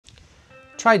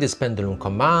Try this pendulum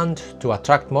command to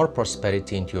attract more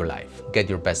prosperity into your life. Get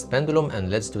your best pendulum and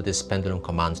let's do this pendulum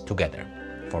command together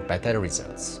for better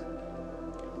results.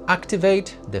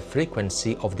 Activate the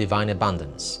frequency of divine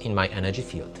abundance in my energy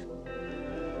field.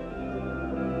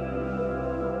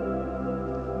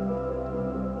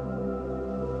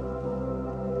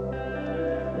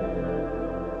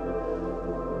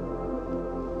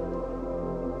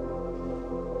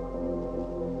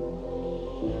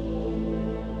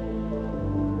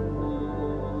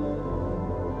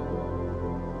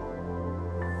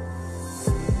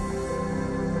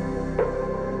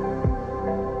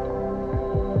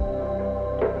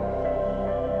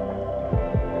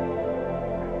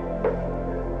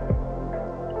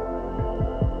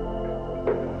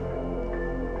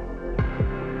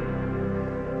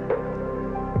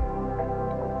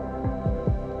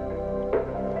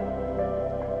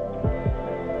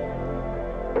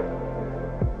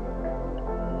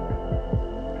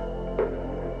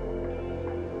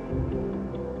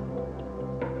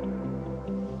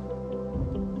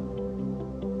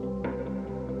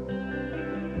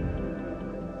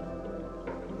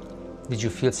 Did you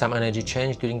feel some energy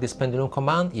change during this pendulum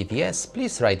command? If yes,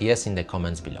 please write yes in the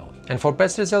comments below. And for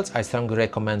best results, I strongly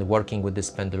recommend working with this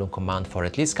pendulum command for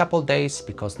at least a couple days,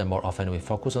 because the more often we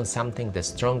focus on something, the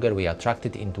stronger we attract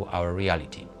it into our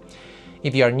reality.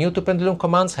 If you are new to pendulum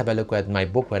commands, have a look at my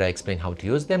book where I explain how to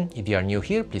use them. If you are new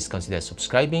here, please consider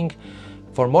subscribing.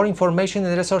 For more information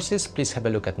and resources, please have a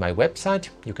look at my website.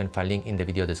 You can find a link in the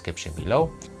video description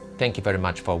below. Thank you very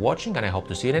much for watching, and I hope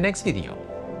to see you in the next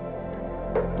video.